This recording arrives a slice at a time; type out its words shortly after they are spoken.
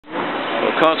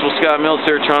Constable Scott Mills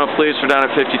here, Toronto Police. We're down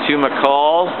at 52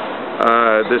 McCall.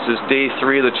 This is day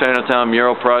 3 of the Chinatown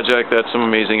Mural project. That's some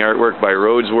amazing artwork by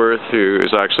Rhodesworth, who is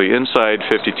actually inside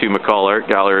 52 McCall Art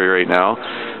Gallery right now.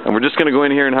 And we're just going to go in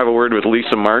here and have a word with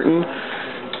Lisa Martin.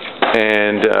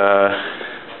 And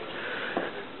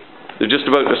they're just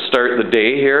about to start the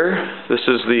day here. This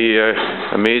is the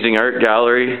amazing art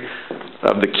gallery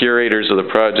of the curators of the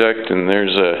project, and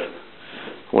there's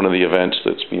one of the events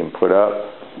that's being put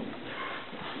up.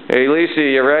 Hey Lisa,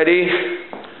 you ready? This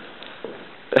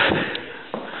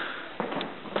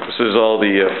is all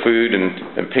the food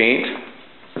and paint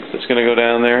that's going to go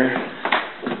down there.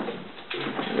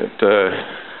 Got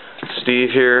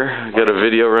Steve here. Got a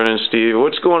video running. Steve,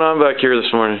 what's going on back here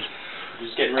this morning?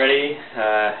 Just getting ready.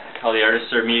 All the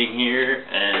artists are meeting here,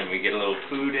 and we get a little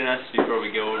food in us before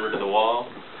we go over to the wall.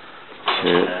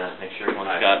 And, make sure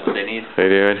everyone's got what they need. Hey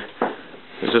dude,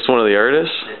 is this one of the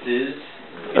artists? This is.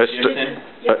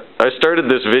 I started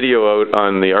this video out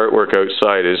on the artwork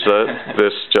outside. Is that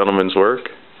this gentleman's work?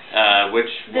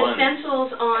 Which one? The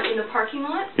stencils in the parking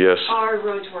lot are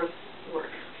Rhodesworth work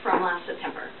from last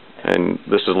September. And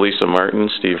this is Lisa Martin,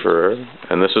 Steve Ferrer,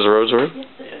 and this is Rhodesworth? Yes,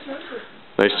 this is Rhodesworth.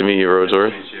 Nice to meet you,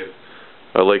 Rhodesworth. Nice to meet you.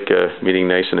 I like meeting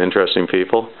nice and interesting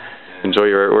people. Enjoy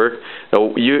your artwork.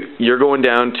 Now, you're going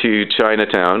down to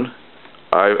Chinatown.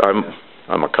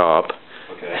 I'm a cop.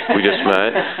 Okay. We just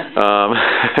met.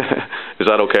 Is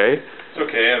that okay? It's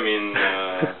okay. I mean,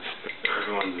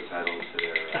 everyone's entitled to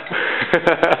their...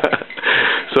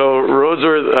 So,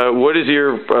 Rhodesworth, what is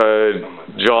your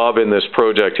job in this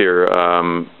project here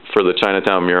for the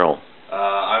Chinatown Mural?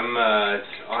 I'm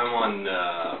on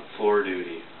floor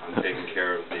duty. I'm taking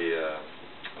care of the...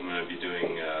 I'm going to be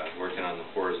doing working on the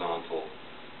horizontal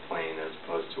plane as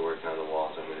opposed to working on the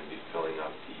walls. I'm going to be filling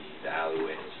up the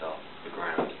alleyway itself, the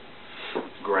ground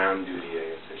duty, I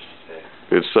guess I should say.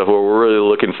 It's we're really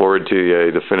looking forward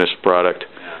to the finished product.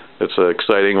 Yeah. It's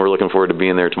exciting. We're looking forward to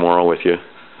being there tomorrow with you.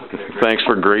 Okay, thanks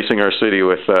for gracing our city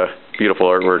with beautiful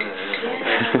artwork.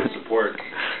 Thanks for the support.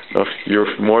 Oh,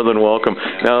 you're more than welcome.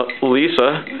 Now,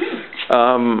 Lisa,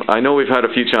 I know we've had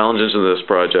a few challenges in this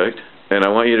project, and I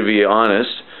want you to be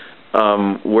honest.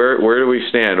 Where do we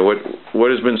stand?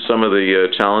 What has been some of the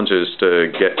challenges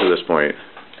to get to this point?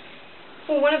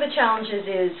 Well, one of the challenges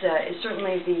is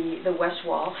certainly the west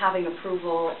wall, having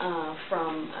approval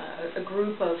from a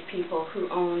group of people who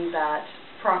own that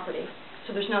property.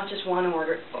 So there's not just one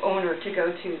owner to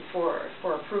go to for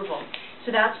approval.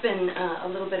 So that's been a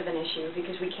little bit of an issue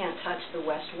because we can't touch the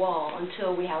west wall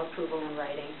until we have approval in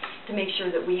writing to make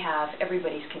sure that we have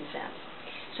everybody's consent.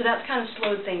 So that's kind of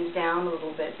slowed things down a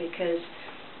little bit because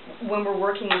when we're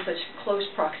working in such close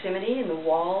proximity in the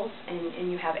walls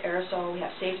and you have aerosol, we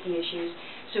have safety issues.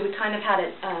 So we kind of had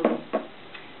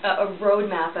a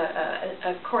roadmap,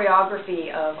 a choreography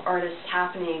of artists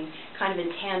happening kind of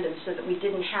in tandem so that we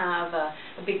didn't have a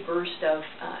big burst of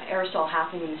aerosol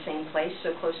happening in the same place,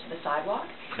 so close to the sidewalk.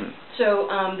 So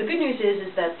the good news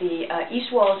is that the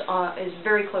east wall is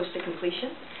very close to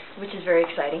completion, which is very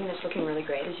exciting, and it's looking really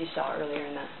great, as you saw earlier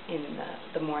in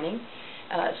the morning.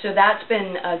 So that's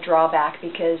been a drawback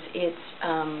because it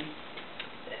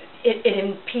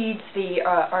impedes the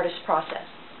artist process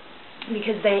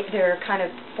because they're kind of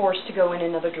forced to go in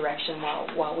another direction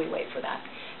while we wait for that.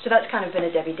 So that's kind of been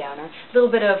a Debbie Downer. A little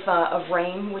bit of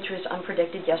rain, which was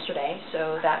unpredicted yesterday,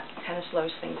 so that kind of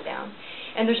slows things down.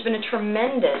 And there's been a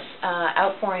tremendous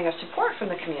outpouring of support from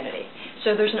the community.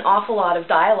 So there's an awful lot of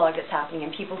dialogue that's happening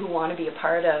and people who want to be a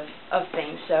part of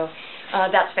things. So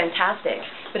that's fantastic.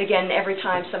 But again, every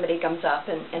time somebody comes up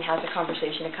and has a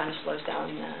conversation, it kind of slows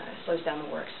down the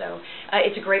work. So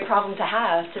it's a great problem to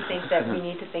have, to think that we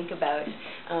need to think about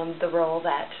the role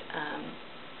that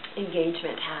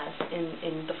engagement has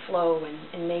in the flow and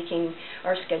in making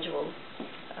our schedule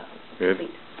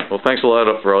complete. Well, thanks a lot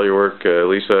for all your work,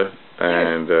 Lisa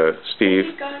and Steve.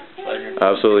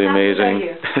 Absolutely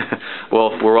amazing.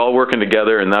 Well, we're all working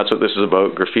together, and that's what this is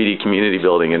about, graffiti community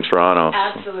building in Toronto.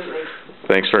 Absolutely.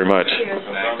 Thanks very much. Cheers.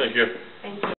 Thank you.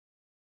 Thank you.